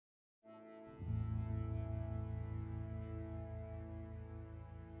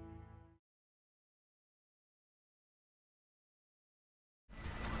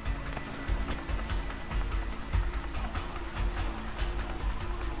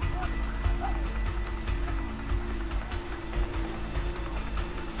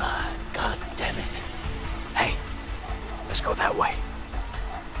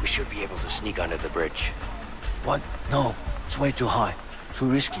sneak under the bridge. What? No, it's way too high. Too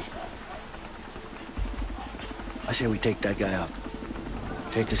risky. I say we take that guy out.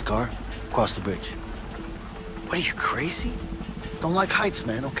 Take his car, cross the bridge. What, are you crazy? Don't like heights,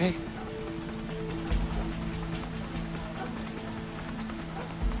 man, okay?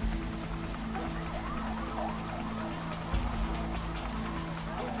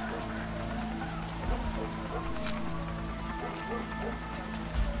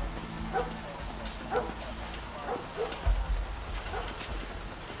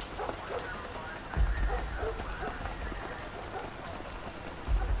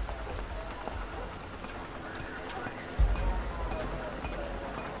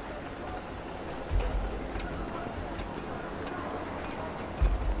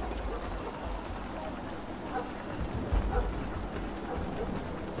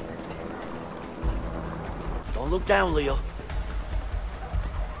 Don't look down, Leo.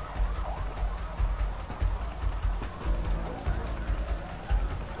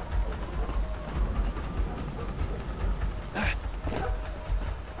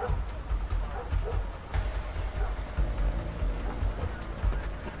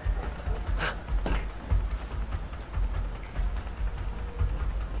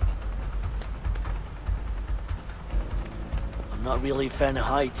 I'm not really a fan of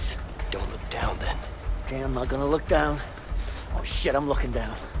heights. Don't look down, then. Okay, I'm not gonna look down. Oh shit, I'm looking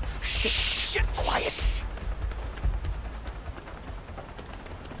down. Shit, quiet.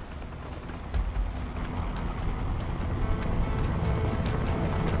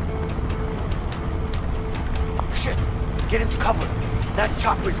 Shit! Get into cover. That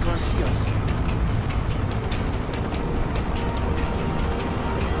chopper's gonna see us.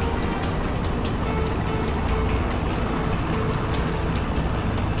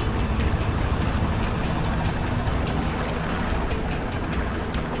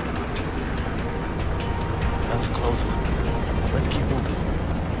 That was close. Let's keep moving.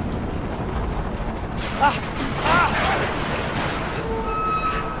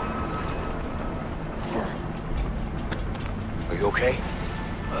 Are you okay?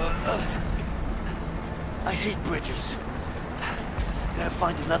 I hate bridges. Gotta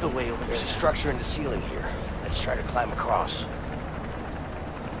find another way over there. There's a structure in the ceiling here. Let's try to climb across.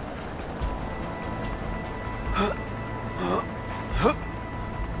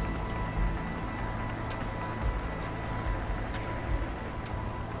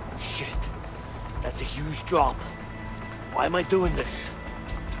 Shit. That's a huge drop. Why am I doing this?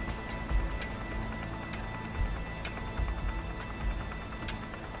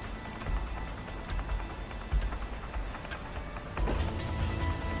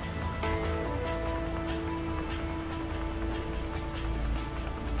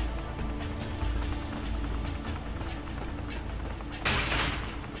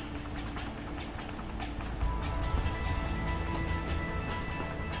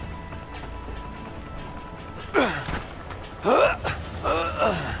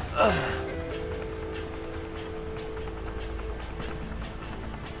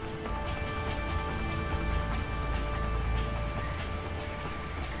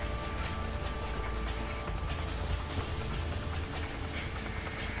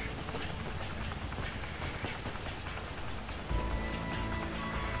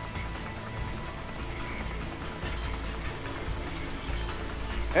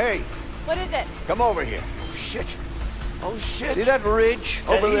 Hey, What is it? come over here. Oh shit. Oh shit. See that ridge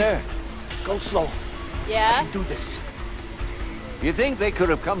Steady. over there? Go slow. I Yeah? can do this. You think they could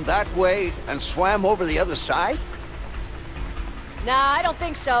have come that way and swam over the other side? Nah, I don't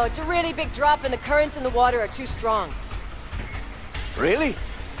think so. It's a really big drop and the currents in the water are too strong. Really?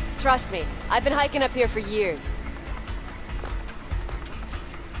 Trust me, I've been hiking up here for years.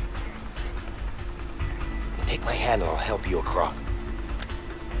 Take my hand and I'll help you across.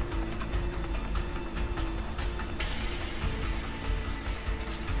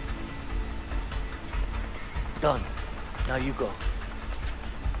 Done. Now you go.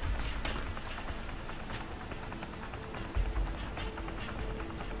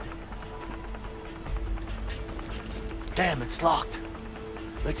 Damn, it's locked.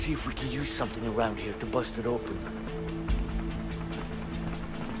 Let's see if we can use something around here to bust it open.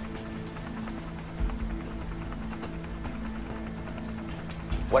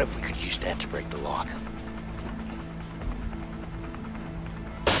 What if we could use that to break the lock?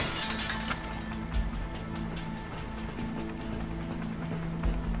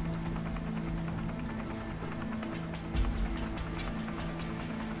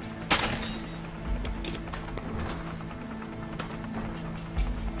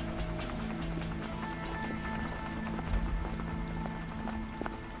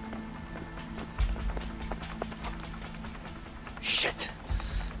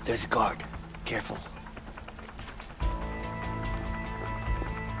 There's a guard. Careful.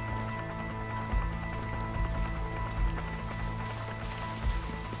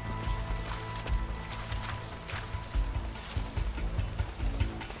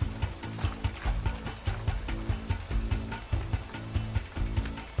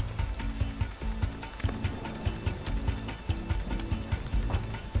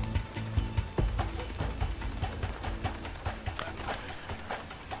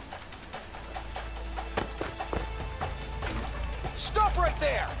 Stop right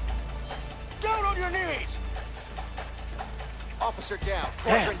there! Down on your knees! Officer down.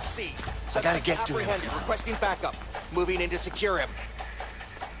 Quadrant C. I gotta get to him. Apprehended. Requesting backup. Moving in to secure him.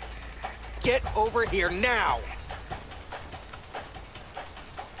 Get over here now!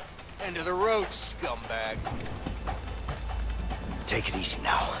 End of the road, scumbag. Take it easy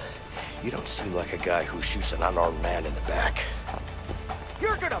now. You don't seem like a guy who shoots an unarmed man in the back.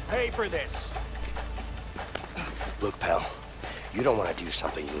 You're gonna pay for this! Look, pal. You don't want to do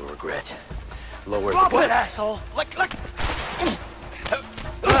something you'll regret. Lower Drop the it, asshole! Look!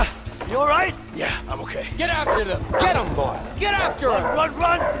 You alright? Yeah, I'm okay. Get after them! Get him, boy! Get after him! Run,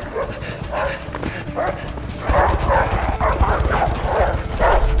 run!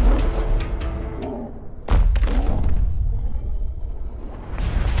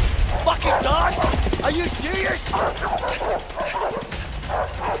 Fucking dogs! Are you serious?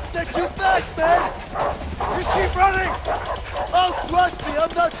 They're too fast, man! Just keep running! Oh, trust me,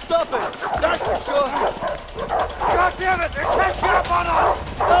 I'm not stopping! That's for sure! God damn it! They're catching up on us!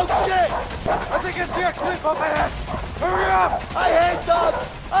 Oh, shit! I think I see a cliff up ahead! Hurry up! I hate dogs!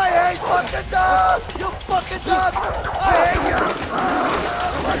 I hate fucking dogs! You fucking dog! I hate you!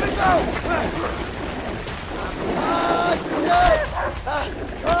 Let me go! Ah, shit!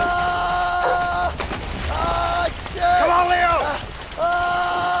 Shit! Come on, Leo!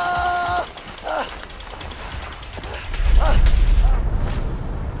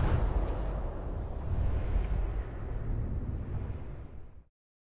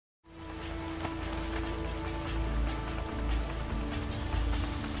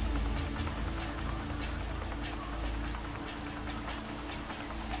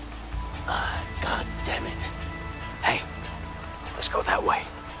 God damn it. Hey, let's go that way.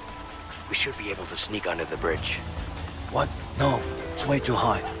 We should be able to sneak under the bridge. What? No, it's way too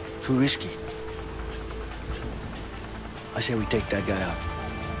high. Too risky. I say we take that guy out.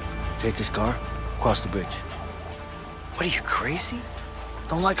 Take his car, cross the bridge. What are you, crazy?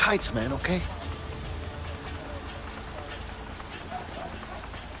 Don't like heights, man, okay?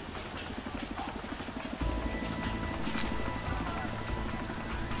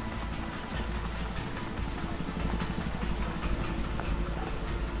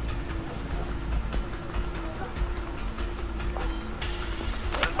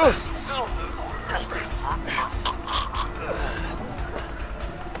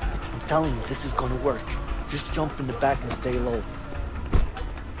 I'm telling you, this is gonna work. Just jump in the back and stay low.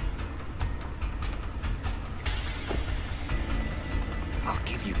 I'll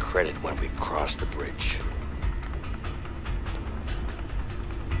give you credit when we've crossed the bridge.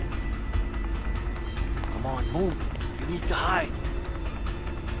 Come on, move. You need to hide.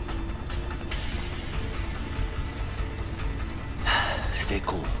 Stay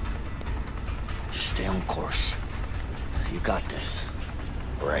cool. Just stay on course. You got this.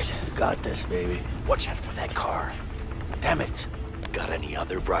 Right. You got this, baby. Watch out for that car. Damn it. Got any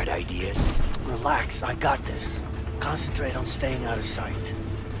other bright ideas? Relax, I got this. Concentrate on staying out of sight.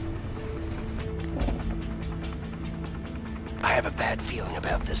 I have a bad feeling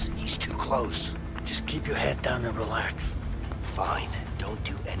about this. He's too close. Just keep your head down and relax. Fine. Don't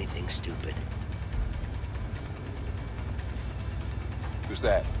do anything stupid. Who's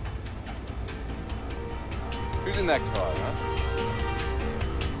that? Who's in that car, huh?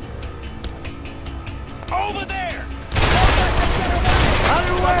 Over there! Out of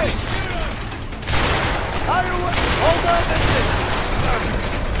the way! Out of the way! Hold on, Vincent!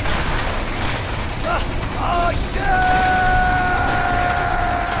 Oh, shit!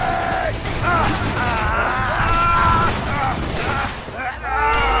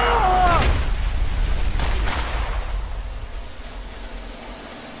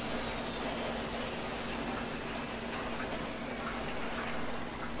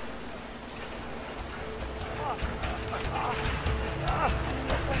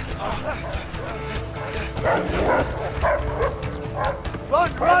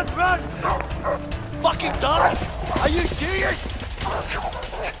 Run, run, run! Fucking dogs! Are you serious? Statement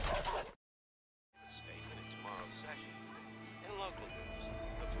in tomorrow's session. In local news,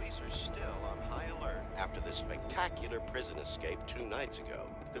 the police are still on high alert after the spectacular prison escape escaped 2 nights ago.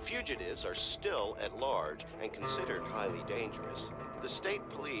 The fugitives are still at large and considered highly dangerous. The state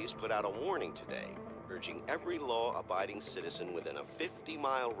police put out a warning today, urging every law-abiding citizen within a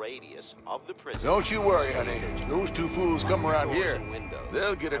 50-mile radius of the prison. Don't you worry, honey. Those two fools come around here.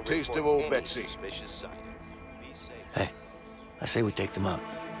 They'll get a and taste of report old any Betsy. suspicious sighting. Be safe. Hey, I say we take them out.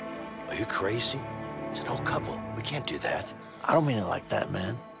 Are you crazy? It's an old couple. We can't do that. I don't mean it like that,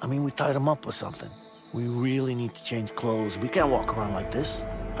 man. I mean, we tied them up or something. We really need to change clothes. We can't walk around like this.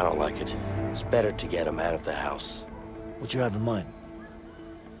 I don't like it. It's better to get them out of the house. What you have in mind?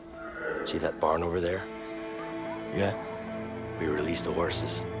 See that barn over there? Yeah? We release the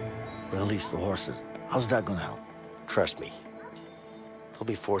horses. Release the horses. How's that gonna help? Trust me. They'll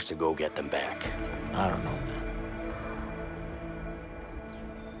be forced to go get them back. I don't know, man.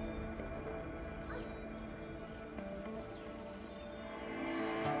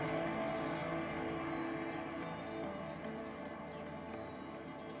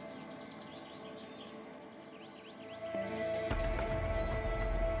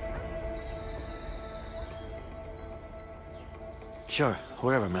 Sure,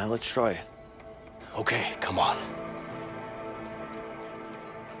 whatever, man. Let's try it. Okay, come on.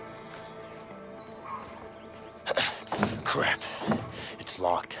 Crap. It's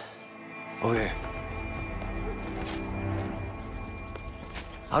locked. Okay.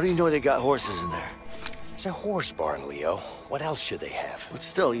 How do you know they got horses in there? It's a horse barn, Leo. What else should they have? But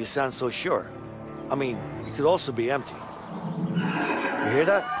still, you sound so sure. I mean, it could also be empty. You hear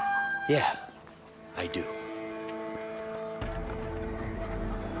that? Yeah, I do.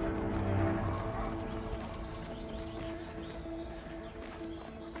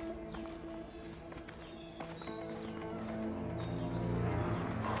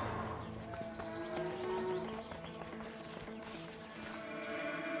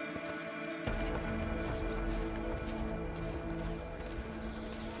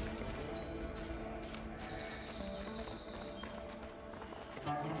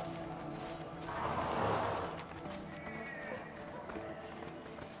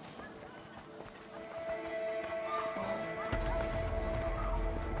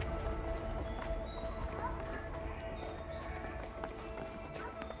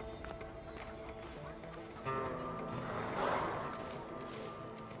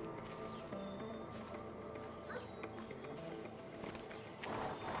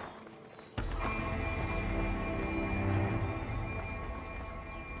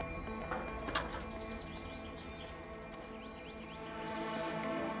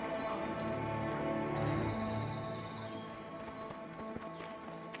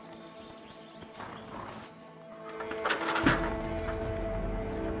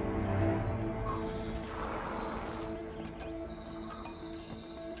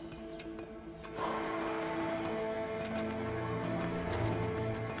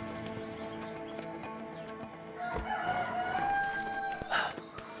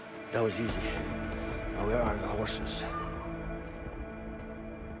 That was easy. Now where are the horses?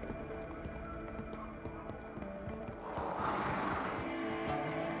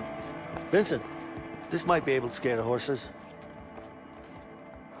 Vincent, this might be able to scare the horses.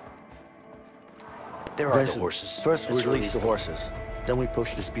 There are the Vincent, horses. First we Let's release the them. horses. Then we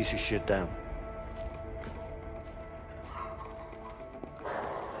push this piece of shit down.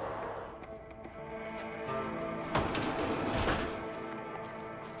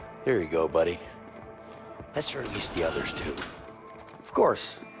 Here you go, buddy. Let's release the others, too. Of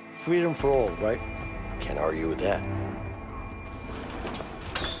course. Freedom for all, right? Can't argue with that.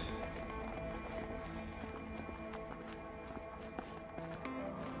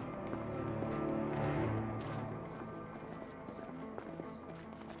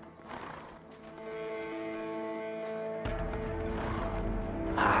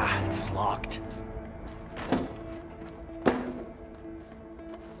 Ah, it's locked.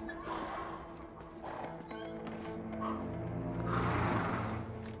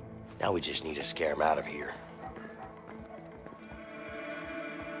 Now we just need to scare him out of here.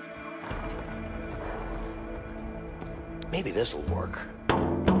 Maybe this'll work.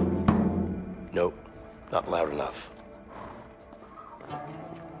 Nope, not loud enough.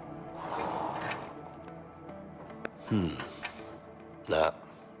 Nah,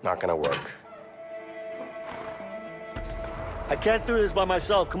 not gonna work. I can't do this by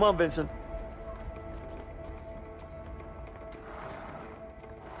myself. Come on, Vincent.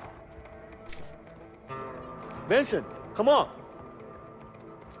 Vincent, come on.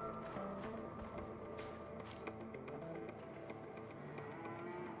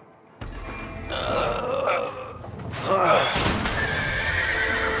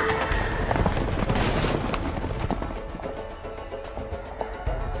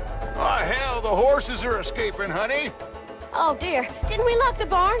 hell? The horses are escaping, honey. Oh, dear. Didn't we lock the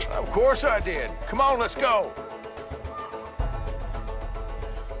barn? Of course I did. Come on, let's go.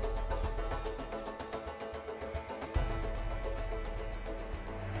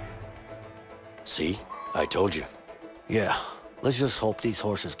 See? I told you. Yeah, let's just hope these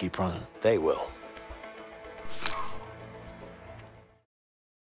horses keep running. They will.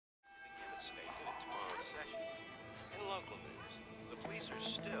 Begin a statement in tomorrow's session. In local news, the police are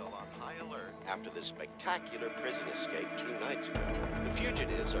still on high alert after the spectacular prison escape 2 nights ago. The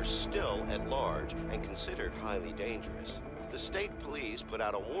fugitives are still at large and considered highly dangerous. The state police put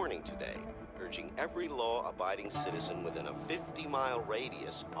out a warning today, urging every law-abiding citizen within a 50-mile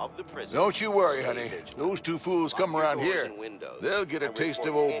radius of the prison. Don't you worry, to stay honey. vigilant. Those 2 fools come Lock your around doors here. and windows They'll get a and taste of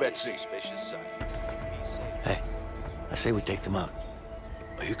report old any Betsy. suspicious sight. Be safe. Hey, I say we take them out.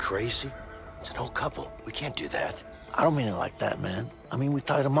 Are you crazy? It's an old couple. We can't do that. I don't mean it like that, man. I mean, we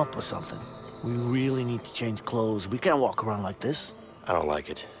tied them up or something. We really need to change clothes. We can't walk around like this. I don't like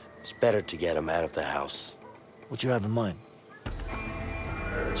it. It's better to get them out of the house. What you have in mind?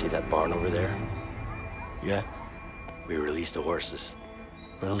 See that barn over there? Yeah? We released the horses.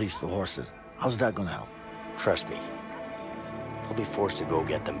 Release the horses. How's that gonna help? Trust me. They'll be forced to go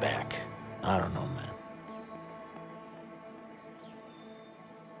get them back. I don't know, man.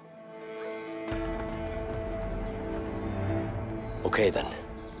 Okay, then.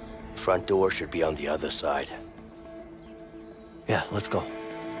 Front door should be on the other side. Yeah, let's go.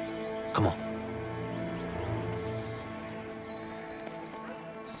 Come on.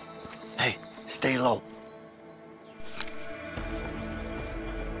 Hey, stay low.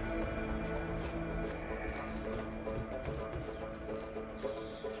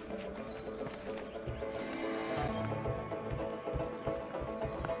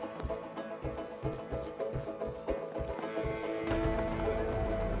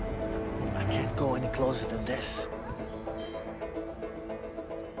 I can't go any closer than this.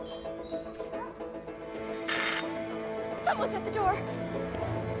 Someone's at the door.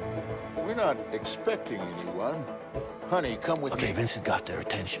 We're not expecting anyone. Honey, come with Okay, me. Vincent got their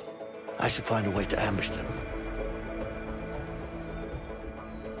attention. I should find a way to ambush them.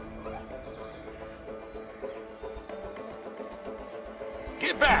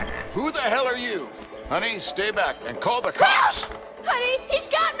 Get back! Who the hell are you? Honey, stay back and call the cops! Honey, he's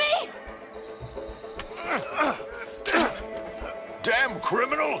got me! Damn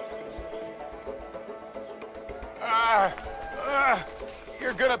criminal!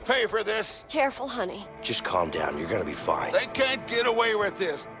 You're gonna pay for this. Careful, honey. Just calm down. You're gonna be fine. They can't get away with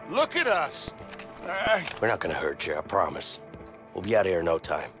this. Look at us. We're not gonna hurt you, I promise. We'll be out of here in no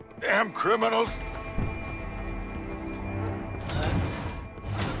time. Damn criminals.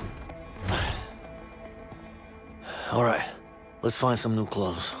 All right, let's find some new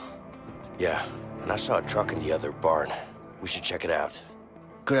clothes. Yeah, and I saw a truck in the other barn. We should check it out.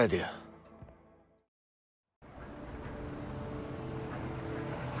 Good idea.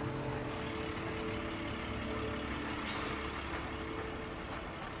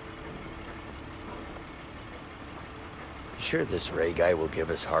 You sure this Ray guy will give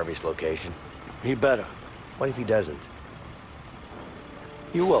us Harvey's location? He better. What if he doesn't?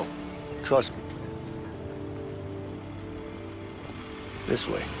 You will. Trust me. This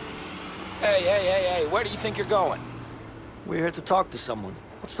way. Hey, where do you think you're going? We're here to talk to someone.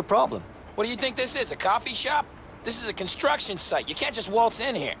 What's the problem? What do you think this is, a coffee shop? This is a construction site. You can't just waltz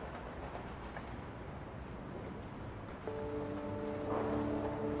in here.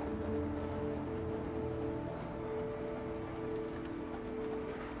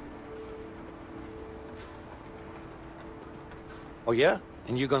 Oh, yeah?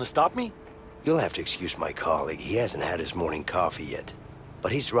 And you're gonna stop me? You'll have to excuse my colleague. He hasn't had his morning coffee yet.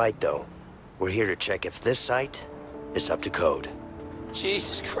 But he's right, though. We're here to check if this site is up to code.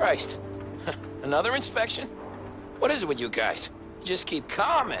 Jesus Christ. Another inspection? What is it with you guys? You just keep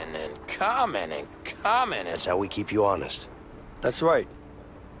coming and coming and coming. That's how we keep you honest. That's right.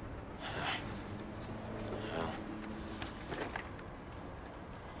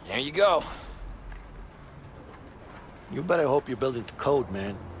 There you go. You better hope you're building to code,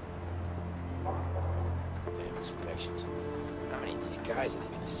 man. Damn inspections. How many of these guys are they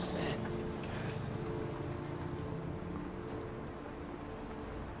gonna send?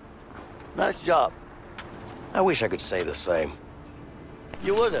 Nice job. I wish I could say the same.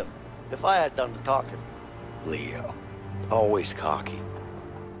 You would have, if I had done the talking. Leo. Always cocky.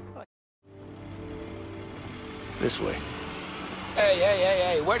 This way.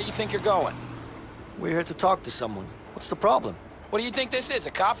 Hey, where do you think you're going? We're here to talk to someone. What's the problem? What do you think this is,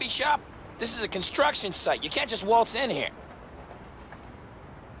 a coffee shop? This is a construction site. You can't just waltz in here.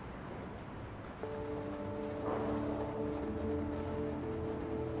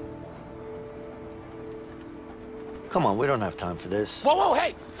 Come on, we don't have time for this. Whoa, whoa,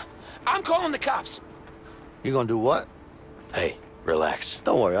 hey! I'm calling the cops. You gonna do what? Hey, relax.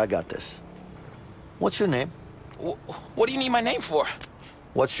 Don't worry, I got this. What's your name? What do you need my name for?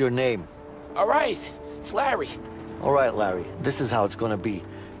 What's your name? All right, it's Larry. All right, Larry, this is how it's gonna be.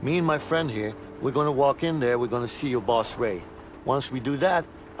 Me and my friend here, we're gonna walk in there, we're gonna see your boss, Ray. Once we do that,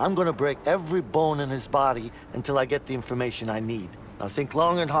 I'm gonna break every bone in his body until I get the information I need. Now think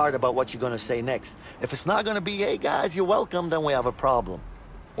long and hard about what you're gonna say next. If it's not gonna be, hey guys, you're welcome, then we have a problem.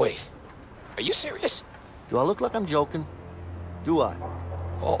 Wait, are you serious? Do I look like I'm joking? Do I?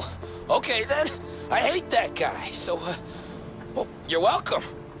 Well, okay then. I hate that guy, so, well, you're welcome.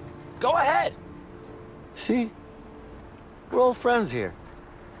 Go ahead. See? We're all friends here.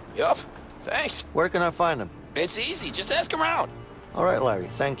 Yup, thanks. Where can I find him? It's easy, just ask around. All right, Larry,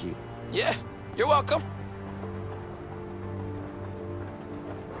 thank you. Yeah, you're welcome.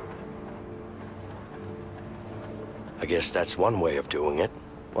 I guess that's one way of doing it.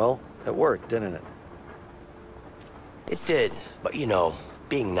 Well, it worked, didn't it? It did, but you know,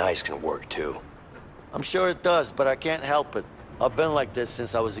 being nice can work too. I'm sure it does, but I can't help it. I've been like this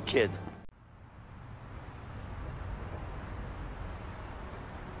since I was a kid.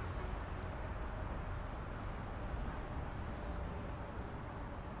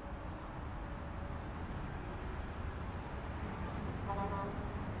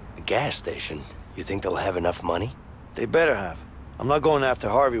 A gas station? You think they'll have enough money? They better have. I'm not going after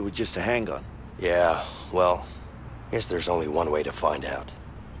Harvey with just a handgun. Yeah, well, guess there's only one way to find out.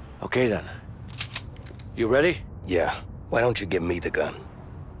 Okay then. You ready? Yeah, why don't you give me the gun?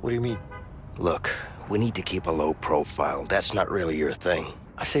 What do you mean? Look, we need to keep a low profile. That's not really your thing.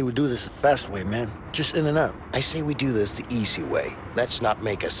 I say we do this the fast way, man. Just in and out. I say we do this the easy way. Let's not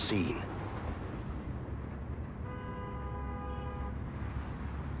make a scene.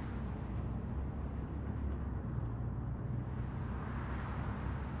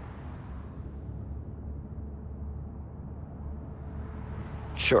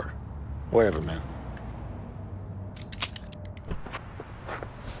 Sure. Whatever, man.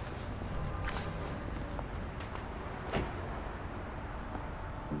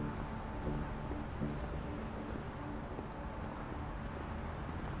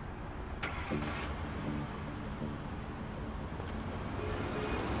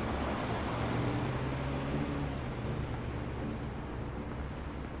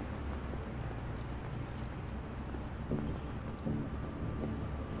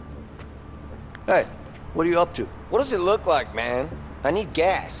 Hey, what are you up to? What does it look like, man? I need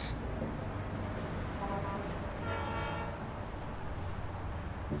gas.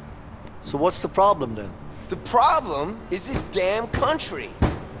 So what's the problem then? The problem is this damn country.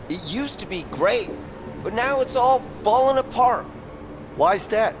 It used to be great, but now it's all falling apart. Why's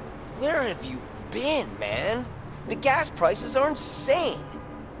that? Where have you been, man? The gas prices are insane.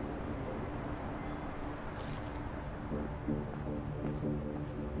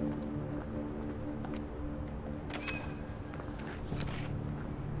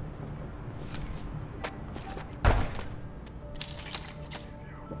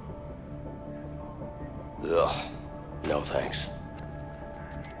 Ugh, no thanks.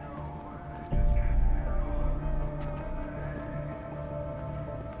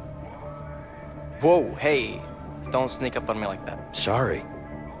 Whoa, hey, don't sneak up on me like that. Sorry.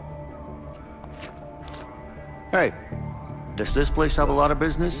 Hey, does this place have a lot of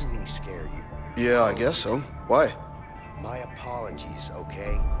business? Didn't mean to scare you. Yeah, I guess so. Why? My apologies,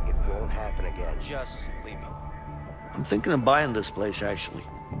 okay? It won't happen again. Just leave me. I'm thinking of buying this place, actually.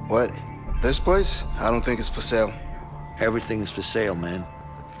 What? This place? I don't think it's for sale. Everything is for sale, man.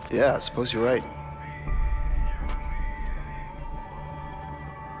 Yeah, I suppose you're right.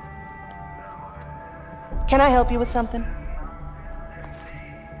 Can I help you with something?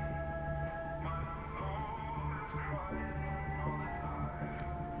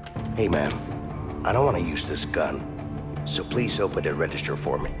 Hey, ma'am. I don't want to use this gun, so please open the register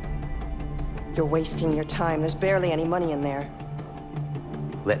for me. You're wasting your time. There's barely any money in there.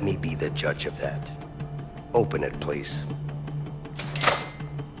 Let me be the judge of that. Open it, please.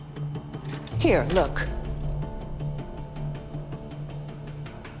 Here, look.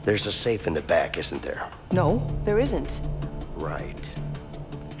 There's a safe in the back, isn't there? No, there isn't. Right.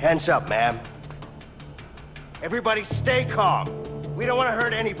 Hands up, ma'am. Everybody stay calm. We don't want to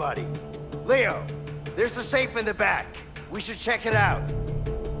hurt anybody. Leo, there's a safe in the back. We should check it out.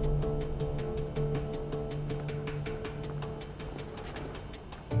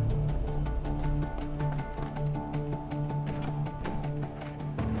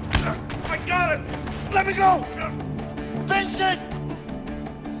 I got it! Let me go! Vincent!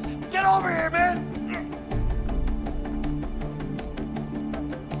 Get over here, man!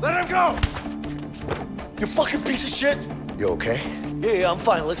 Let him go! You fucking piece of shit! You okay? Yeah, I'm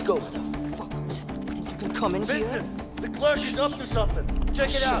fine. Let's go. Motherfuckers. Think you can come in here? Vincent, the clerk is up to something.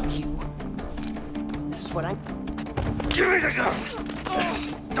 Check it out. You. This is what I'm... Give me the gun!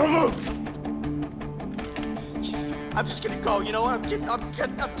 Don't move! I'm just gonna go. You know what? I'm getting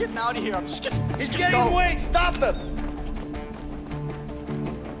out of here. I'm just gonna. He's getting away. Stop him!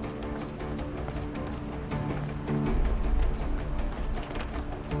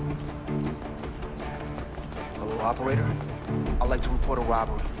 Hello, operator. I'd like to report a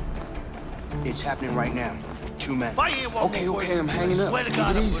robbery. It's happening right now. 2 men. Okay, I'm hanging up. Swear to Take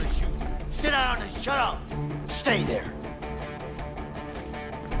God, it I'm easy. gonna shoot. Sit down and shut up. Stay there.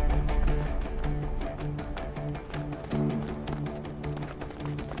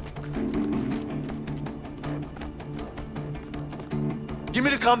 Give me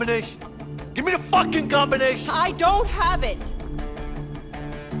the combination. Give me the fucking combination. I don't have it.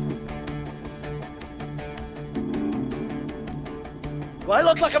 Do I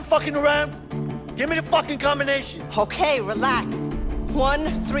look like I'm fucking around? Give me the fucking combination. Okay, relax.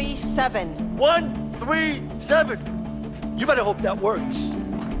 137. 137. You better hope that works.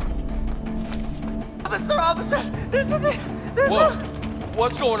 Officer,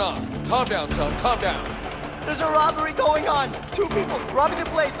 What's going on? Calm down, son. Calm down. there's a robbery going on. 2 people robbing the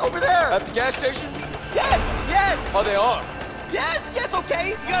place over there. At the gas station? Yes. Are they armed? Yes,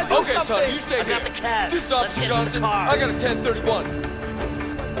 okay. You gotta do Okay, something. son, you stay here. got the cash. This is Let's Officer get to the Johnson. car. I got a 1031.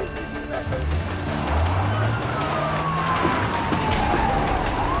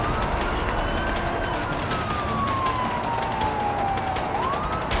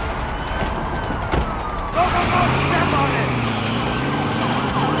 Go, step on it.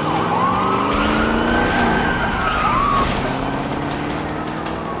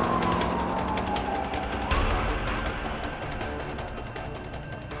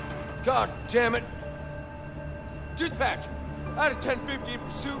 God damn it. Dispatch, I had a 1050 in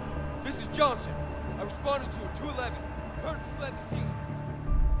pursuit. This is Johnson. I responded to a 211. Heard and fled the scene.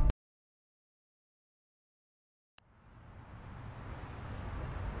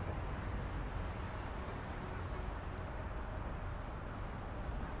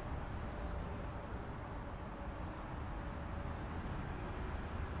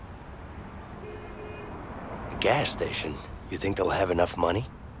 A gas station? You think they'll have enough money?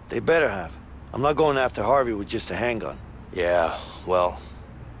 They better have. I'm not going after Harvey with just a handgun. Yeah, well,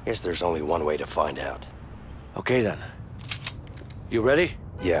 guess there's only one way to find out. Okay, then. You ready?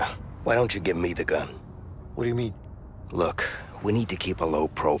 Yeah. Why don't you give me the gun? What do you mean? Look, we need to keep a low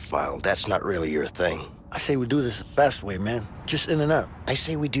profile. That's not really your thing. I say we do this the fast way, man. Just in and out. I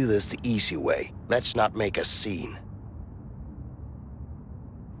say we do this the easy way. Let's not make a scene.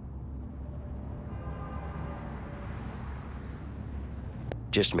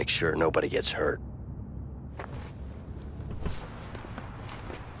 Just make sure nobody gets hurt.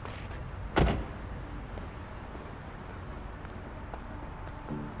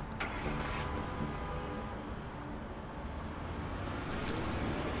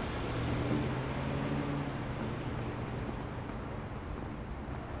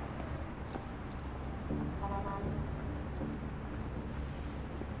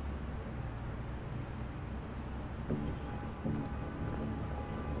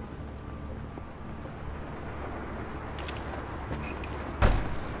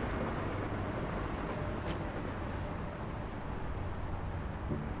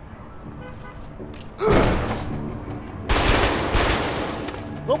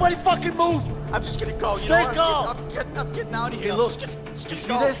 Nobody fucking move! I'm just gonna go. Stay calm. I'm getting out of here. Hey, look, Just you see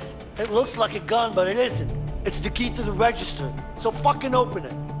go. this? It looks like a gun, but it isn't. It's the key to the register. So fucking open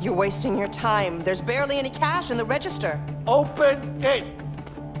it. You're wasting your time. There's barely any cash in the register. Open it.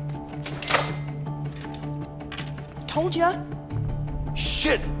 Told ya.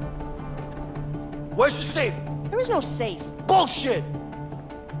 Shit. Where's the safe? There is no safe. Bullshit.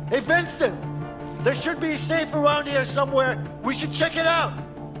 Hey, Vincent. There should be a safe around here somewhere. We should check it out.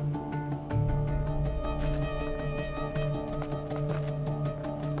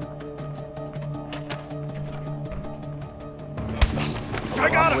 I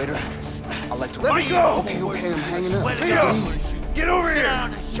got Operator, I'd like to... Let me go! Okay, I'm hanging up. Let Take it go. it easy. Get over here! Sit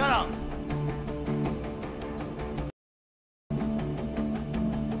down and shut up.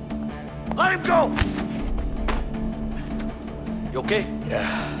 Let him go! You okay?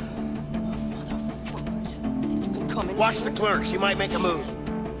 Yeah. Motherfuckers. Think you can come in Watch here? the clerk. She might make a move.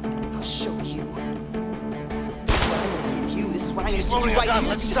 I'll show you. This is what I'm gonna give you. This is what I'm She's gonna give loading you a right gun.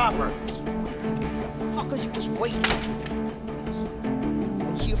 here. Let's stop her. Just wait. Motherfuckers, you just wait.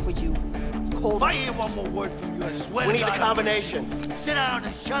 I'm here for you. hold If I hear one more word from you, I swear We to need the God, combination. sit down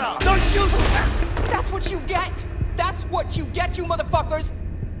and shut up. Don't shoot! That's what you get! That's what you get, you motherfuckers!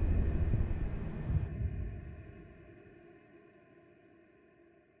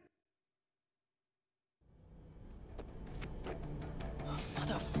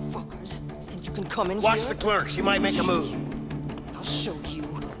 Motherfuckers. Think you can come in Watch here? the clerk. She might make a move. I'll show you.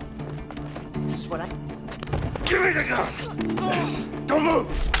 This is what I... Give me the gun! Don't move!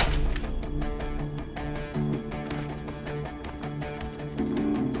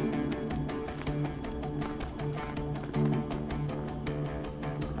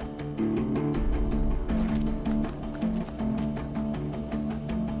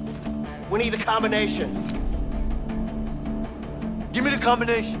 We need the combination. Give me the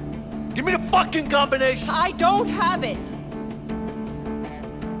combination. Give me the fucking combination. I don't have it!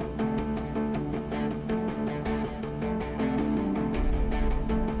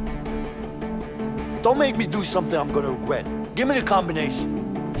 Don't make me do something I'm gonna regret. Give me the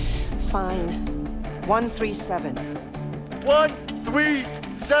combination. Fine. 137.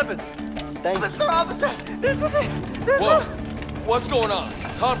 137. Thank you. Mr. Officer, there's Whoa. What's going on?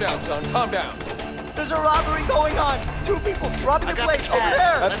 Calm down, son. Calm down. There's a robbery going on. 2 people robbing the place over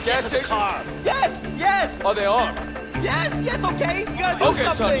there. At the gas station? Yes, yes. Are they armed? Yes, yes, okay. You gotta do Okay,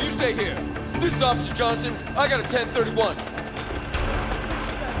 something. son, you stay here. This is Officer Johnson. I got a 1031.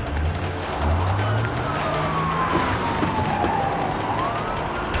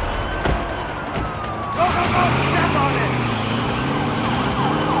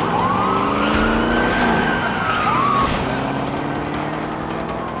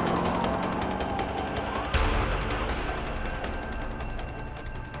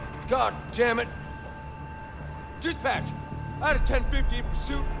 God damn it! Dispatch! I had a 1050 in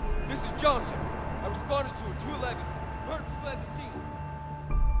pursuit. This is Johnson. I responded to a 211. Heard fled the scene.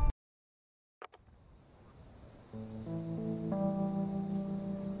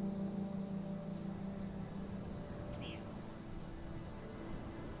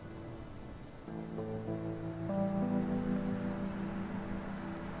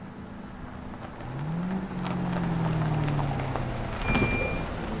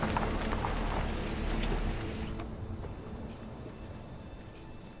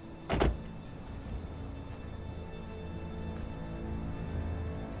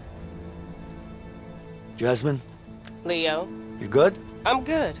 Jasmine, Leo, you good? I'm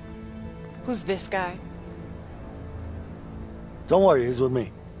good. Who's this guy? Don't worry, he's with me.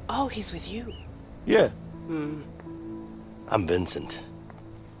 Oh, he's with you. Yeah. I'm Vincent.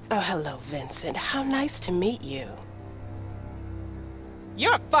 Oh, hello, Vincent. How nice to meet you.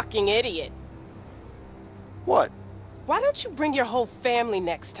 You're a fucking idiot. What? Why don't you bring your whole family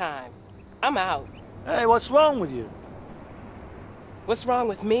next time? I'm out. Hey, what's wrong with you? What's wrong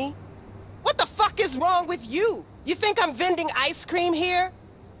with me? What the fuck is wrong with you? You think I'm vending ice cream here?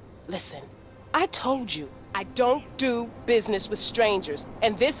 Listen, I told you, I don't do business with strangers.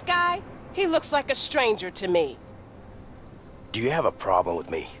 And this guy, he looks like a stranger to me. Do you have a problem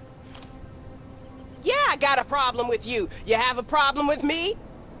with me? Yeah, I got a problem with you. You have a problem with me?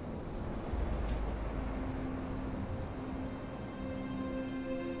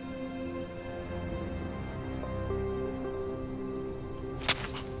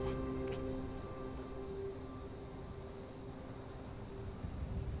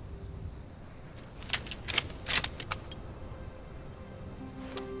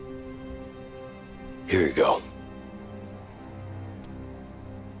 Here you go.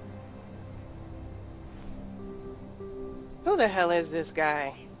 Who the hell is this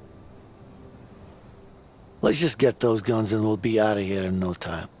guy? Let's just get those guns and we'll be out of here in no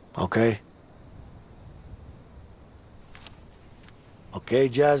time, okay? Okay,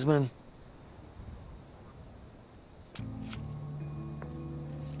 Jasmine?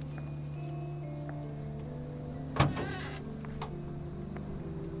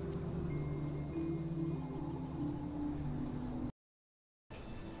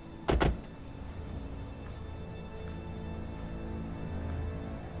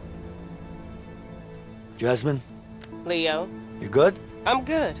 Jasmine? Leo, You good? I'm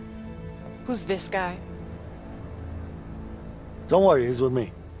good. Who's this guy? Don't worry, he's with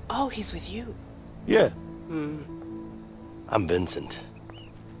me. Oh, he's with you. Yeah. I'm Vincent.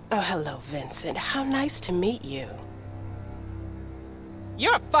 Oh, hello, Vincent. How nice to meet you.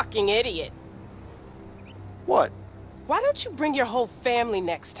 You're a fucking idiot. What? Why don't you bring your whole family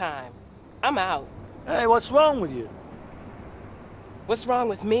next time? I'm out. Hey, what's wrong with you? What's wrong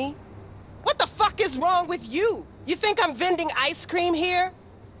with me? What the fuck is wrong with you? You think I'm vending ice cream here?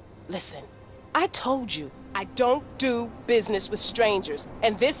 Listen, I told you, I don't do business with strangers.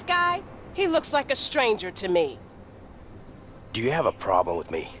 And this guy, He looks like a stranger to me. Do you have a problem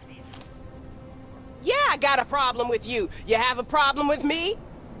with me? Yeah, I got a problem with you. You have a problem with me?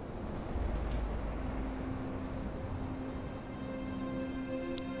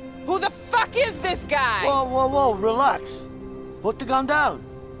 Who the fuck is this guy? Whoa, whoa, whoa, relax. Put the gun down.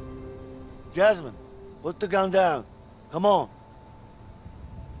 Jasmine, put the gun down. Come on.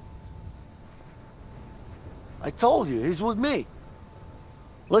 I told you, he's with me.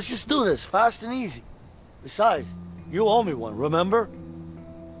 Let's just do this, fast and easy. Besides, you owe me one, remember?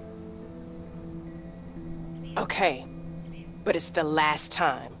 Okay, but it's the last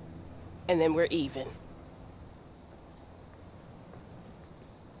time. And then we're even.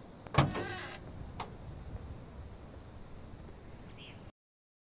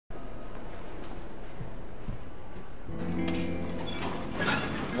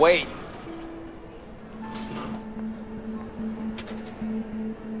 Wait.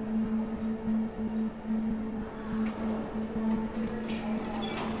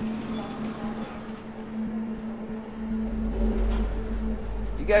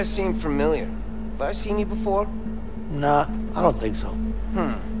 You guys seem familiar. Have I seen you before? Nah, I don't think so.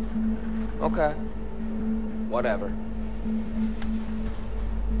 Okay. Whatever.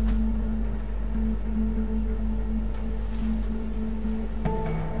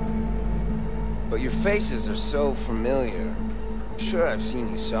 But your faces are so familiar. I'm sure I've seen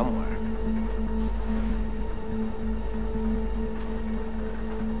you somewhere.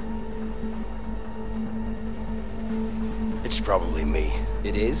 It's probably me.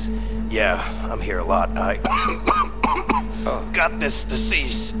 It is? Yeah, I'm here a lot. I got this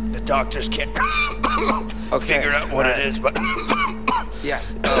disease. The doctors can't figure out what it is, but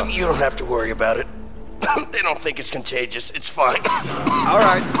yes. You don't have to worry about it. They don't think it's contagious. It's fine. All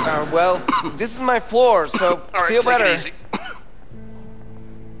right. Well, this is my floor, so all right, feel take better. It easy.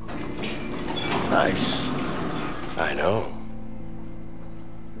 Nice. I know.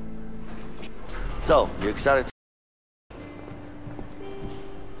 So, you excited?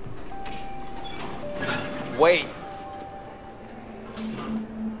 Wait.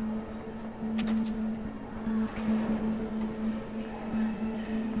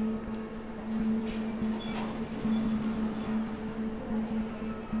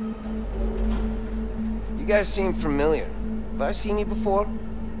 You guys seem familiar. Have I seen you before?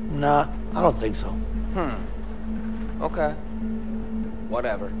 Nah, I don't think so. Okay.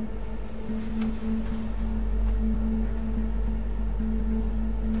 Whatever.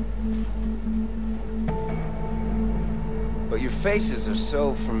 But your faces are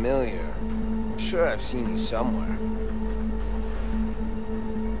so familiar. I'm sure I've seen you somewhere.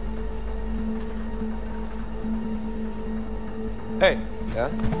 Hey. Yeah?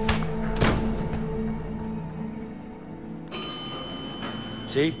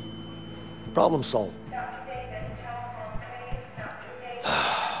 See? Problem solved.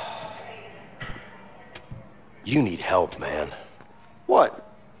 You need help, man.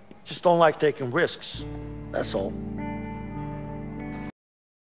 What? Just don't like taking risks. That's all.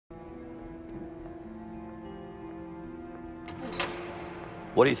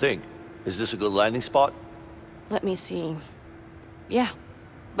 What do you think? Is this a good landing spot? Let me see. Yeah,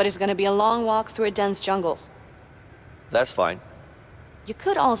 but it's gonna be a long walk through a dense jungle. That's fine. You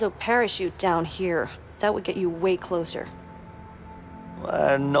could also parachute down here. That would get you way closer.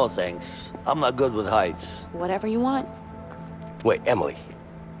 No thanks. I'm not good with heights. Whatever you want. Wait, Emily.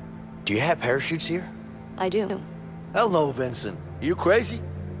 Do you have parachutes here? I do. Hell no, Vincent. Are you crazy?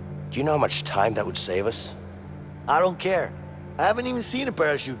 Do you know how much time that would save us? I don't care. I haven't even seen a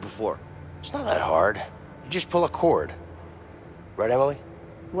parachute before. It's not that hard. You just pull a cord. Right, Emily?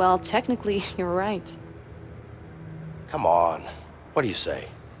 Well, technically, you're right. Come on. What do you say?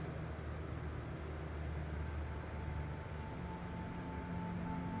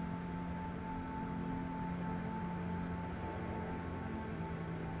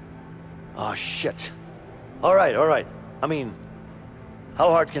 Oh, shit. All right. I mean, how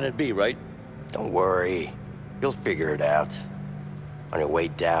hard can it be, right? Don't worry. You'll figure it out. On your way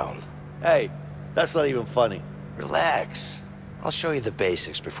down. Hey, that's not even funny. Relax. I'll show you the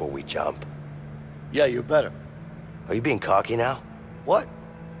basics before we jump. Yeah, you better. Are you being cocky now? What?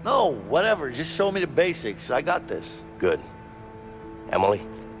 No, whatever. Just show me the basics. I got this. Good. Emily,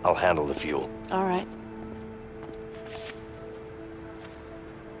 I'll handle the fuel. All right.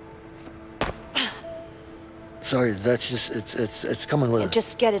 Sorry, that's just, it's coming with it.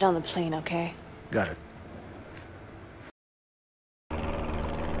 Just get it on the plane, okay? Got it.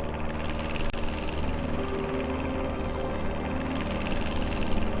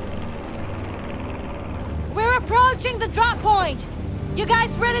 We're approaching the drop point! You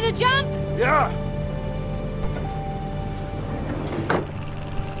guys ready to jump? Yeah.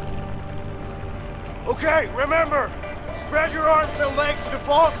 Okay, remember, spread your arms and legs to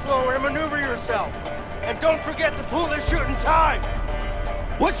fall slow and maneuver yourself. And don't forget to pull the shooting time.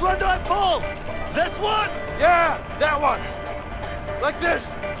 Which one do I pull? This one? Yeah, that one. Like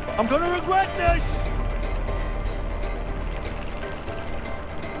this. I'm gonna regret this.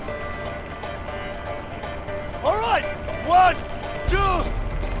 All right, 1, 2,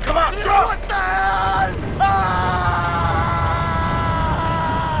 come on, go! What the hell?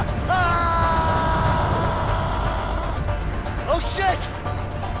 Oh shit!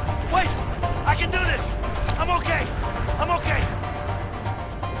 Wait, I can do this. I'm okay. I'm okay.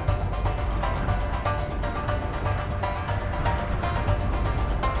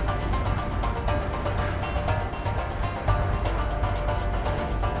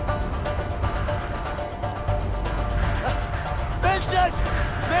 Vincent!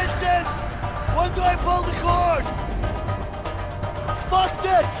 Vincent! When do I pull the cord? Fuck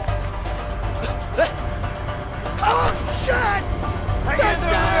this! Oh shit! Hang in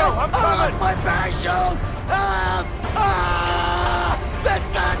there, Leo. I'm coming. My parachute! Help! Ah!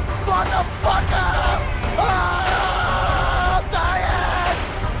 Vincent! Motherfucker! Ah! Diane!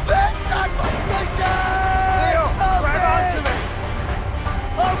 Vincent! Vincent! Leo, help grab me! onto me.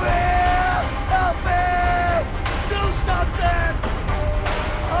 Over here! Help me! Do something!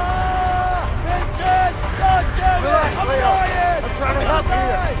 Ah! Vincent! God damn it! Relax, I'm Leo. dying! I'm trying to help you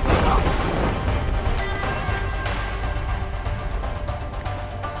here.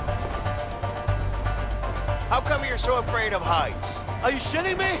 How come you're so afraid of heights? Are you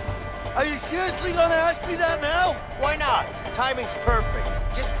shitting me? Are you seriously gonna ask me that now? Why not? Timing's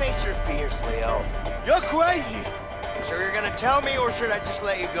perfect. Just face your fears, Leo. You're crazy! So you're gonna tell me, or should I just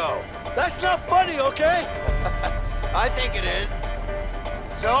let you go? That's not funny, okay? I think it is.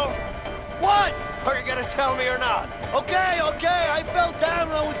 So? What? Are you gonna tell me or not? Okay, I fell down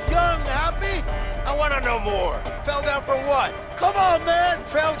when I was young. Happy? I wanna know more. Fell down from what? Come on, man!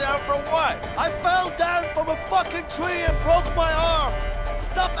 Fell down from what? I fell down from a fucking tree and broke my arm.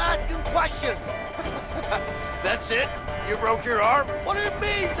 Stop asking questions. That's it? You broke your arm? What do you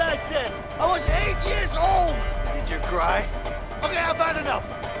mean, that's it? I was 8 years old. Did you cry? Okay, I've had enough.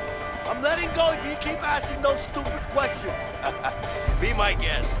 I'm letting go if you keep asking those stupid questions. Be my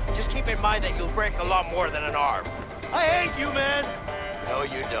guest. Just keep in mind that you'll break a lot more than an arm. I hate you, man. No,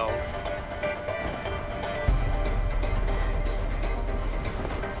 you don't.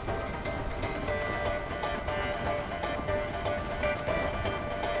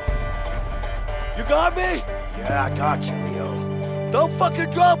 You got me? Yeah, I got you, Leo. Don't fucking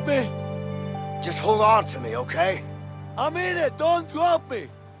drop me. Just hold on to me, okay? I mean it. Don't drop me.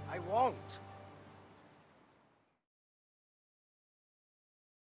 I won't.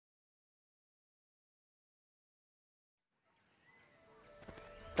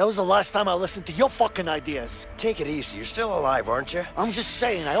 That was the last time I listened to your fucking ideas. Take it easy. You're still alive, aren't you? I'm just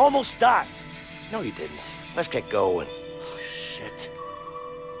saying, I almost died. No, you didn't. Let's get going. Oh, shit.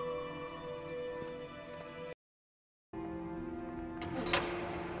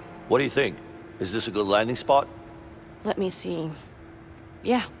 What do you think? Is this a good landing spot? Let me see.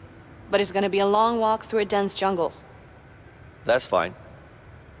 Yeah, but it's gonna be a long walk through a dense jungle. That's fine.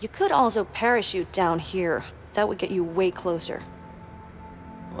 You could also parachute down here. That would get you way closer.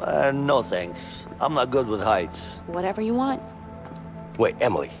 No thanks. I'm not good with heights. Whatever you want. Wait,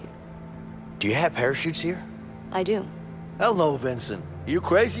 Emily. Do you have parachutes here? I do. Hell no, Vincent. Are you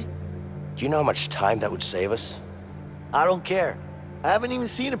crazy? Do you know how much time that would save us? I don't care. I haven't even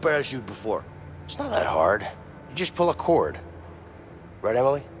seen a parachute before. It's not that hard. You just pull a cord. Right,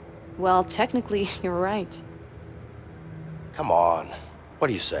 Emily? Well, technically, you're right. Come on. What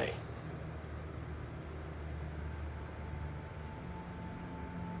do you say?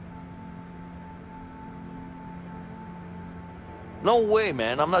 No way,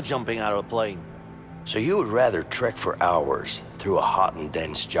 man. I'm not jumping out of a plane. So you would rather trek for hours through a hot and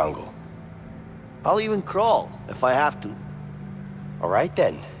dense jungle? I'll even crawl, if I have to. All right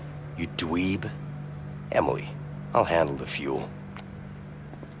then, you dweeb. Emily, I'll handle the fuel.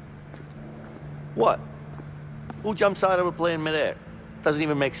 What? Who jumps out of a plane midair? Doesn't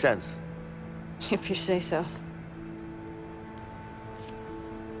even make sense. If you say so.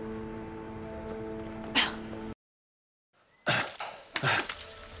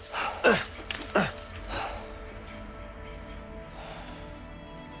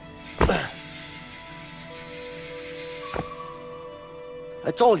 I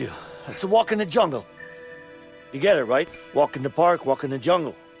told you, it's a walk in the jungle. You get it, right? Walk in the park, walk in the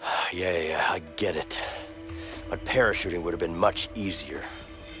jungle. Yeah, I get it. But parachuting would have been much easier.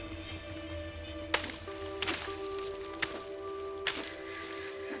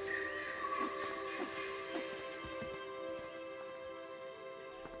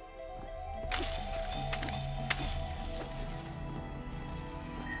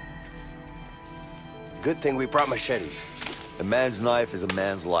 Good thing we brought machetes. A man's knife is a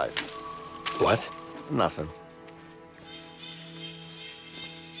man's life. What? Nothing.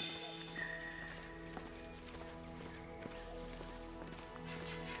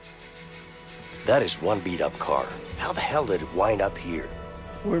 That is one beat-up car. How the hell did it wind up here?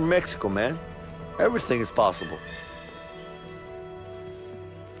 We're in Mexico, man. Everything is possible.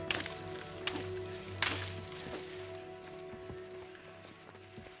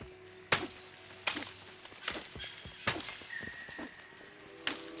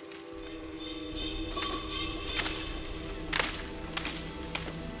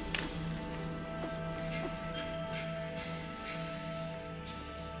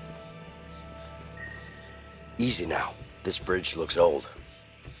 Easy now. This bridge looks old.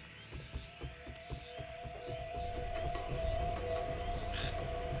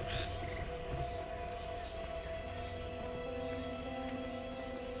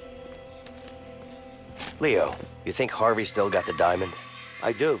 Leo, you think Harvey still got the diamond?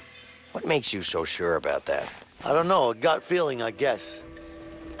 I do. What makes you so sure about that? I don't know, a gut feeling, I guess.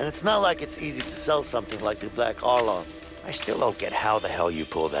 And it's not like it's easy to sell something like the Black Arlon. I still don't get how the hell you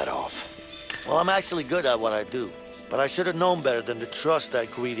pull that off. Well, I'm actually good at what I do. But I should have known better than to trust that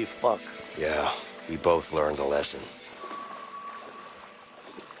greedy fuck. Yeah, we both learned a lesson.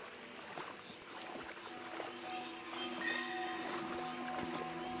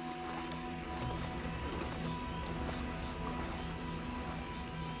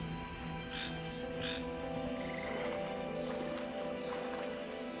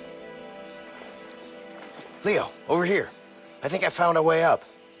 Leo, over here. I think I found a way up.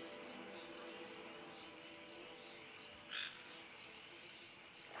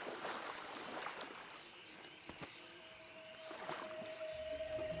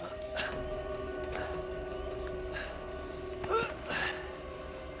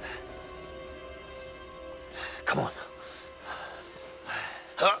 Come on.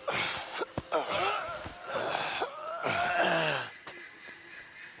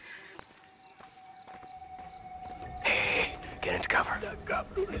 Hey, get into cover.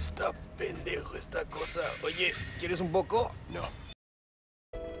 Cabrón, está pendejo esta cosa. Oye, ¿quieres un poco? No.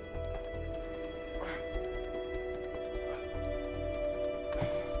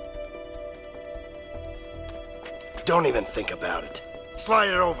 Don't even think about it. Slide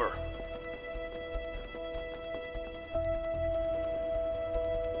it over.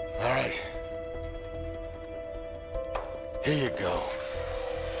 All right. Here you go.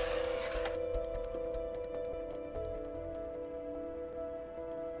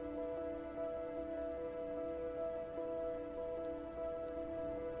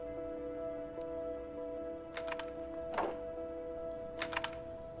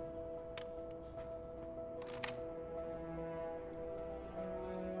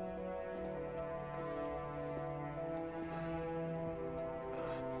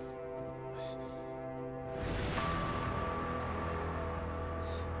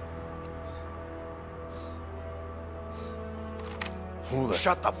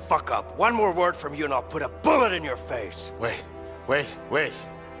 Shut the fuck up. One more word from you and I'll put a bullet in your face. Wait.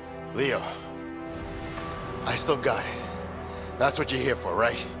 Leo, I still got it. That's what you're here for,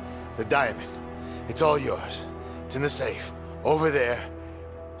 right? The diamond. It's all yours. It's in the safe. Over there.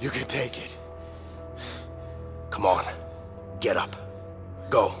 You can take it. Come on. Get up.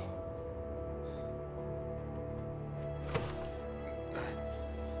 Go.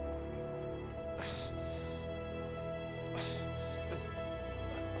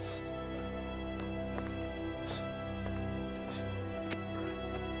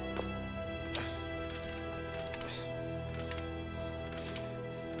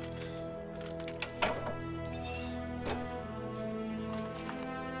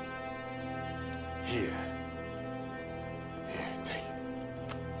 Here, take it.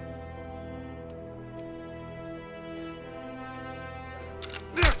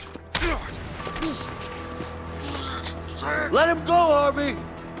 Let him go, Harvey!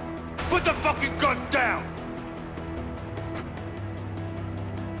 Put the fucking gun down!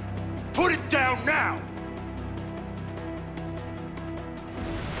 Put it down now!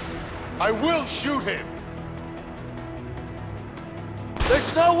 I will shoot him!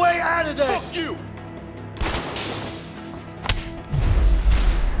 There's no way out of this! Fuck you!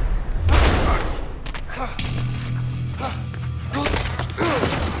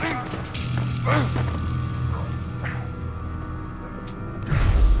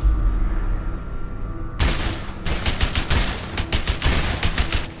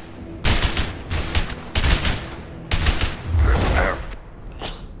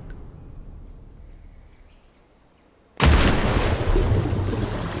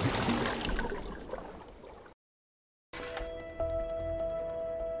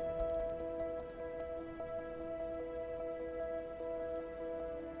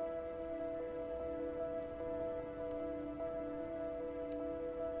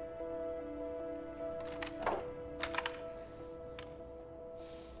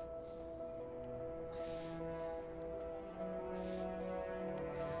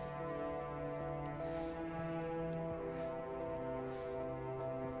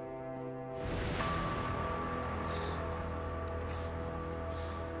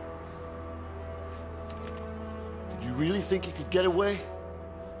 really think you could get away?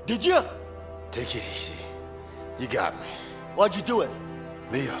 Did you? Take it easy. You got me. Why'd you do it?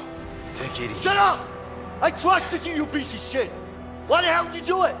 Leo, take it easy. Shut up! I trusted you, you piece of shit! Why the hell did you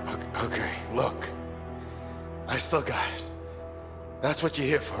do it? Okay, look. I still got it. That's what you're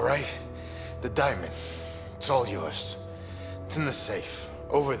here for, right? The diamond. It's all yours. It's in the safe.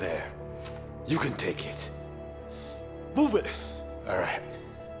 Over there. You can take it. Move it. All right.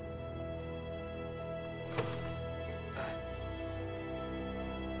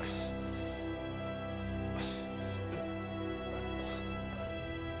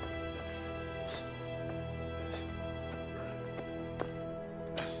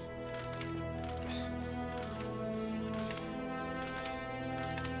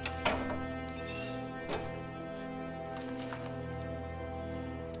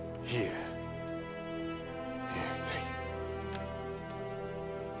 Here. Here, take it.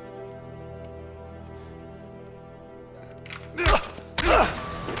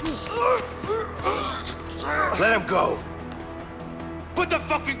 Let him go. Put the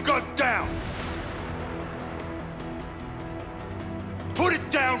fucking gun down. Put it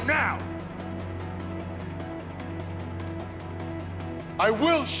down now. I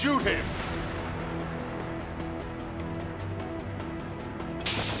will shoot him.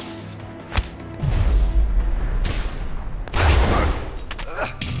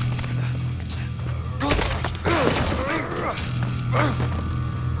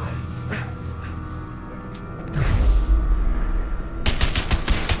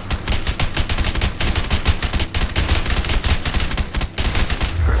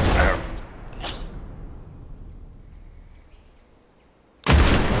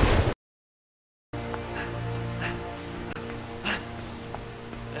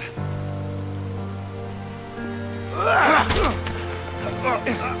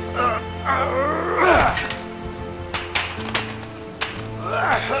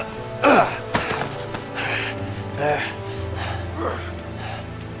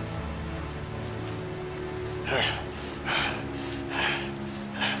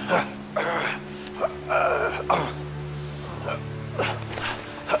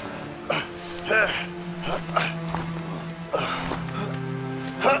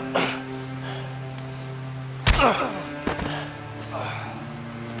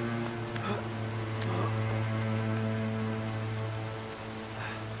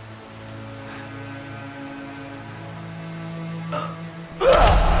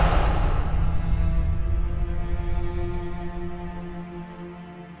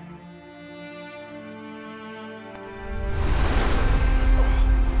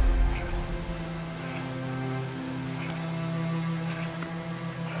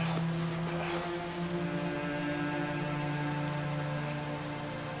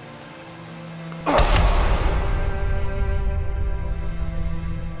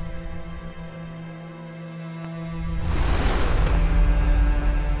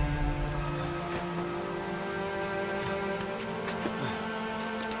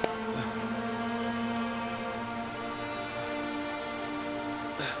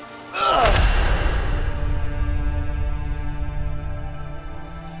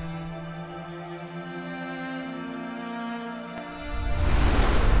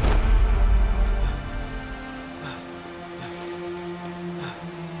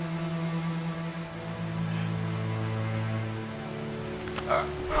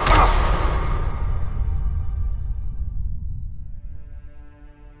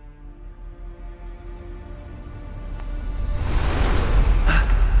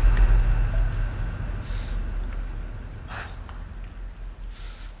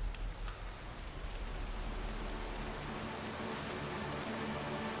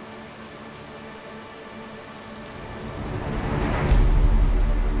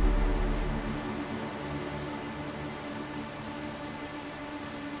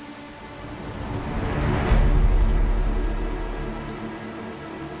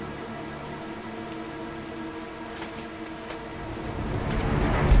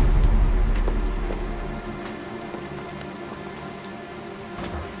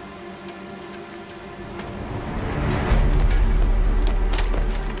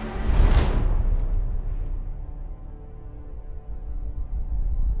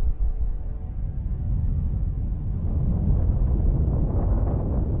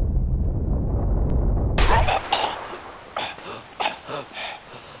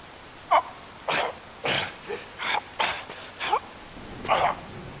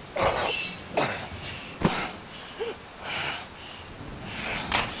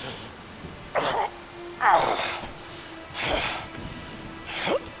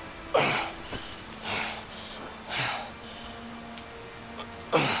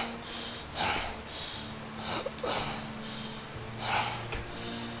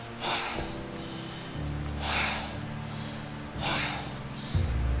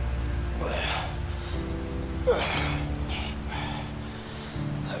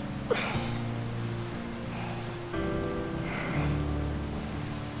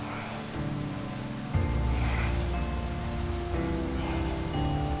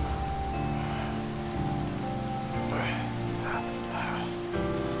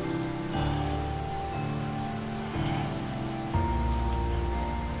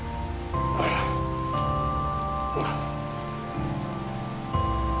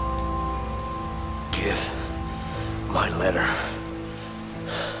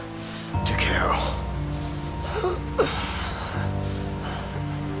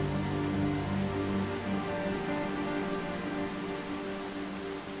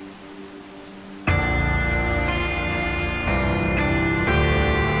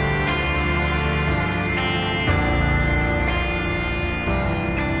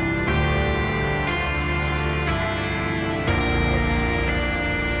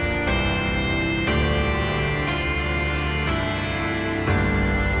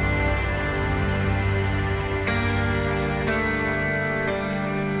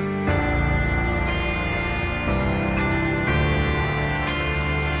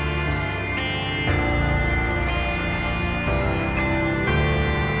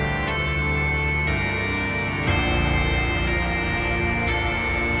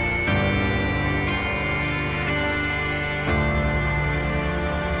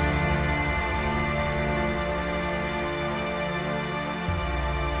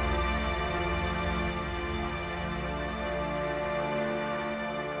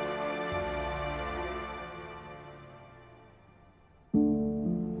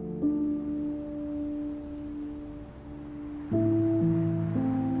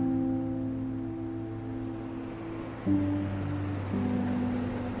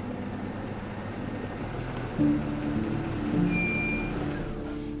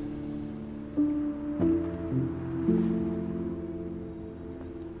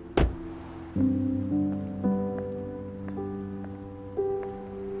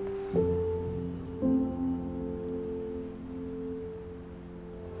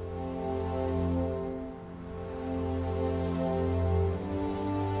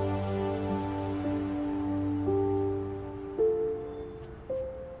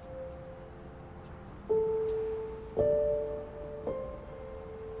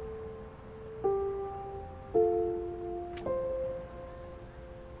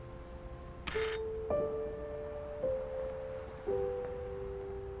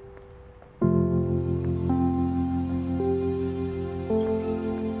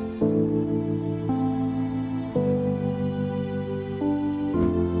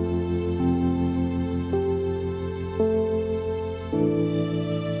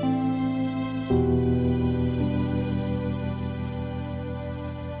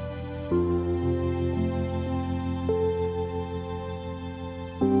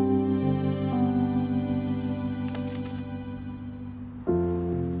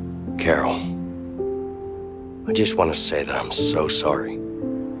 Carol, I just want to say that I'm so sorry.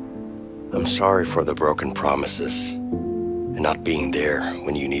 I'm sorry for the broken promises and not being there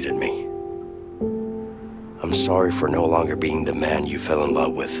when you needed me. I'm sorry for no longer being the man you fell in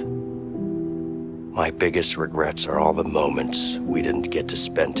love with. My biggest regrets are all the moments we didn't get to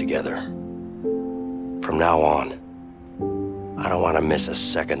spend together. From now on, I don't want to miss a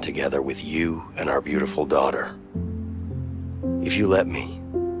second together with you and our beautiful daughter. If you let me,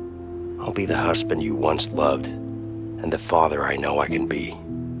 I'll be the husband you once loved and the father I know I can be.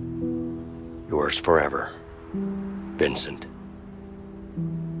 Yours forever, Vincent.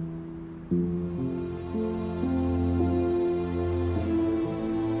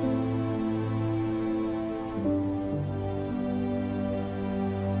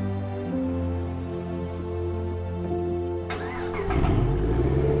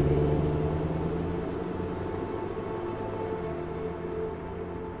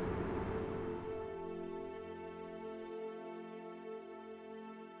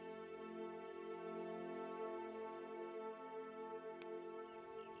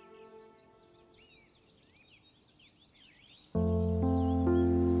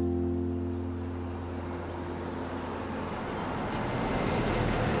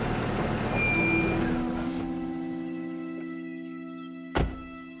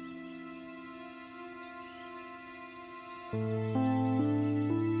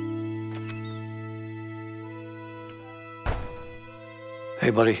 Hey,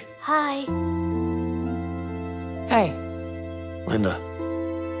 buddy. Hi. Hey, Linda,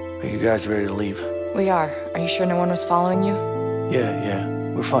 are you guys ready to leave? we are. Are you sure no one was following you? Yeah,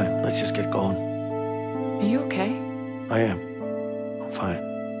 we're fine. Let's just get going. Are you okay? I am. I'm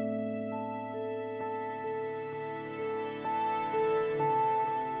fine.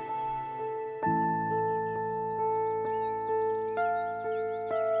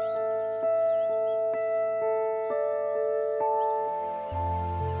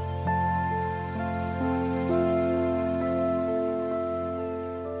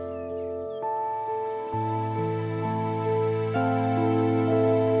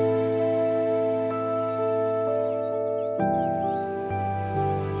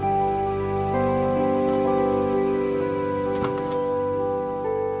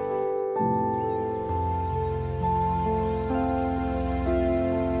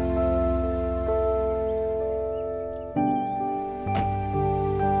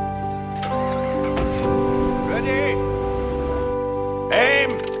 Ready?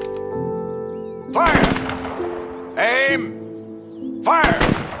 Aim! Fire! Aim! Fire!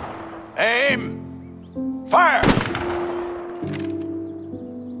 Aim! Fire!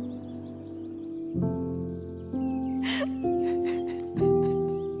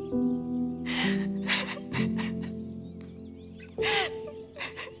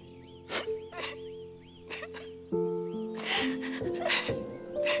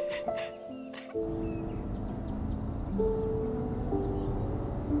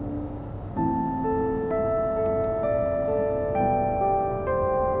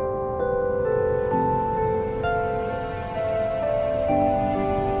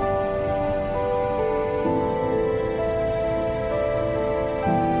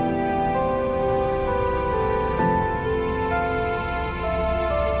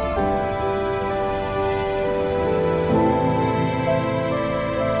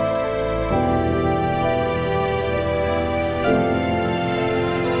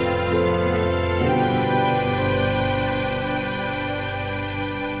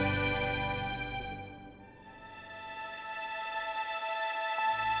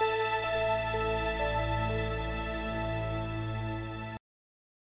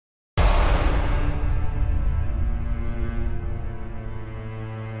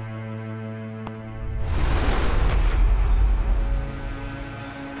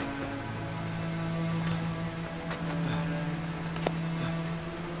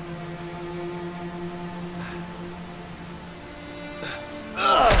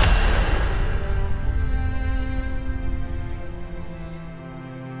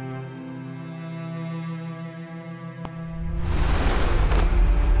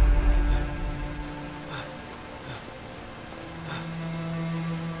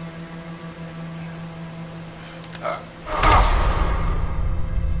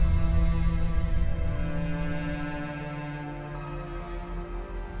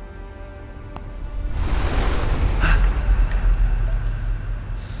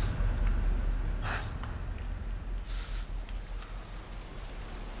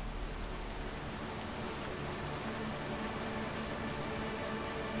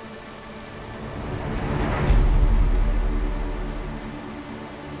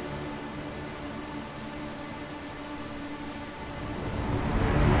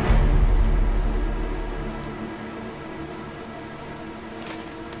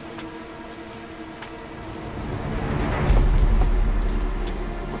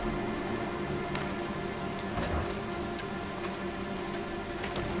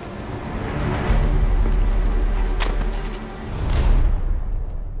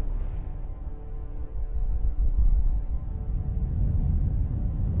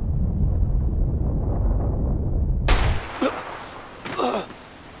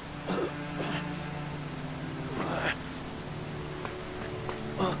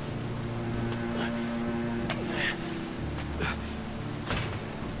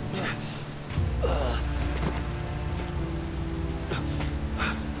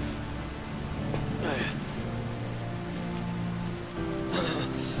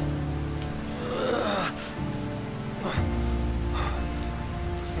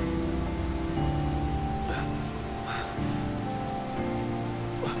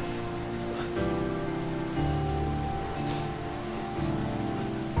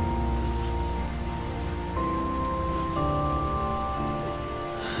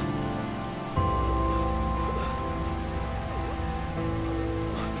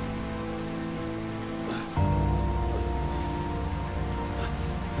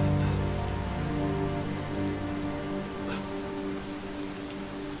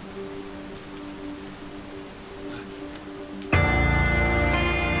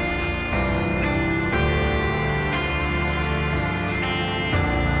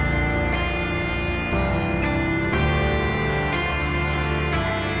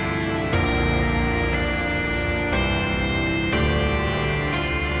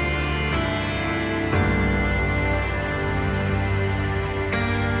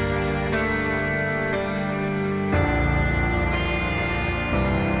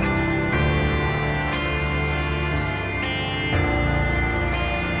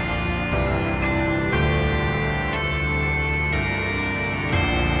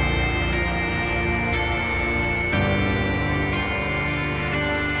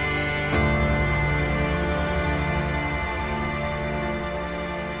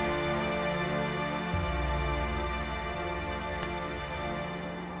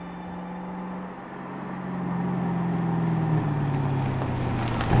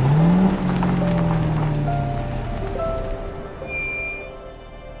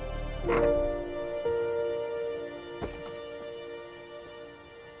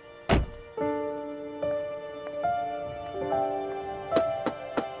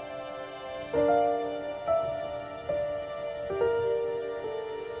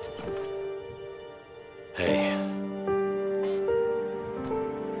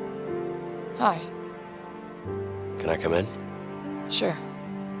 Hi. Can I come in? Sure.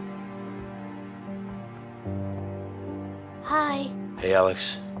 Hi. Hey,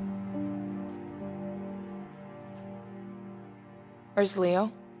 Alex. Where's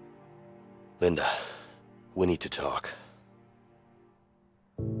Leo? Linda, we need to talk.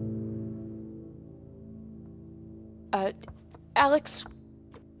 Alex,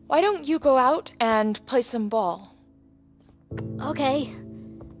 why don't you go out and play some ball? Okay.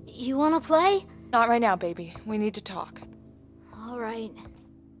 You wanna play? Not right now, baby. We need to talk. All right.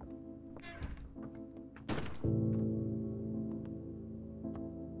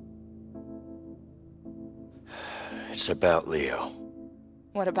 It's about Leo.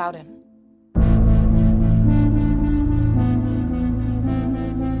 What about him?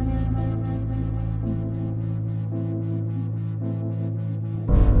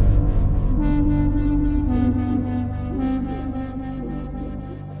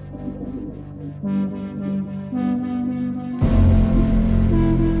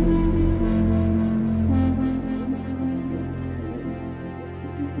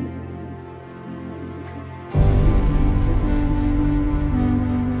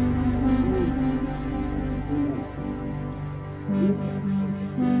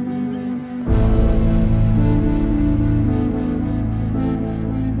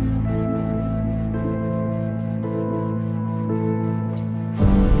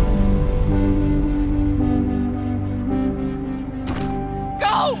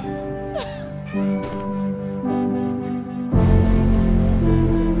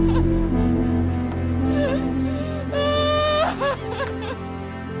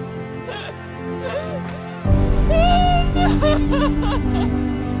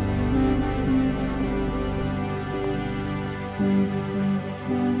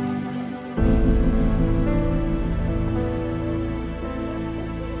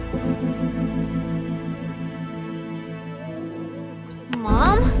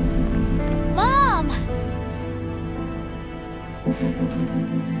 Mom? Mom!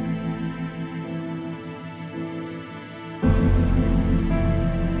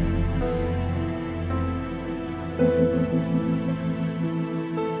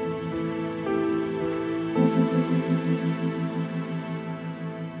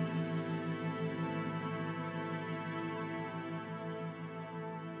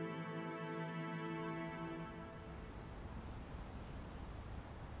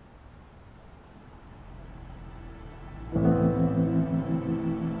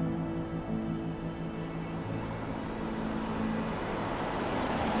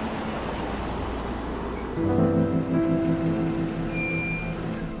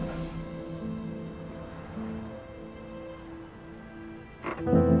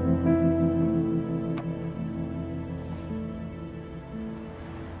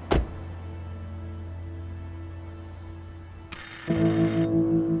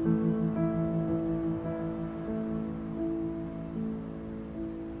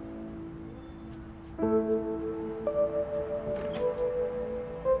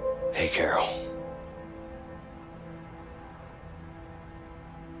 Hey, Carol.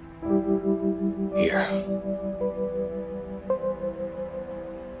 Here.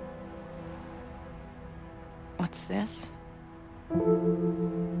 What's this?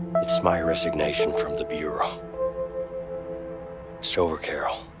 It's my resignation from the Bureau. It's over,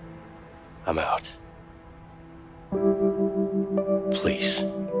 Carol. I'm out. Please.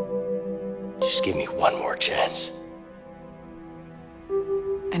 Just give me one more chance.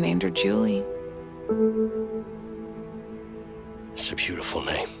 I named her Julie. It's a beautiful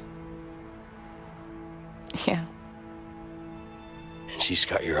name. Yeah. And she's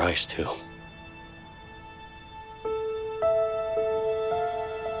got your eyes, too.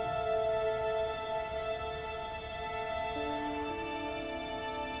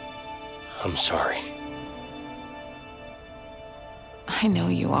 I'm sorry. I know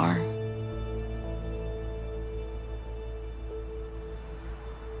you are.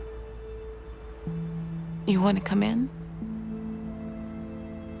 You want to come in?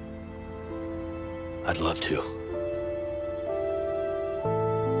 I'd love to.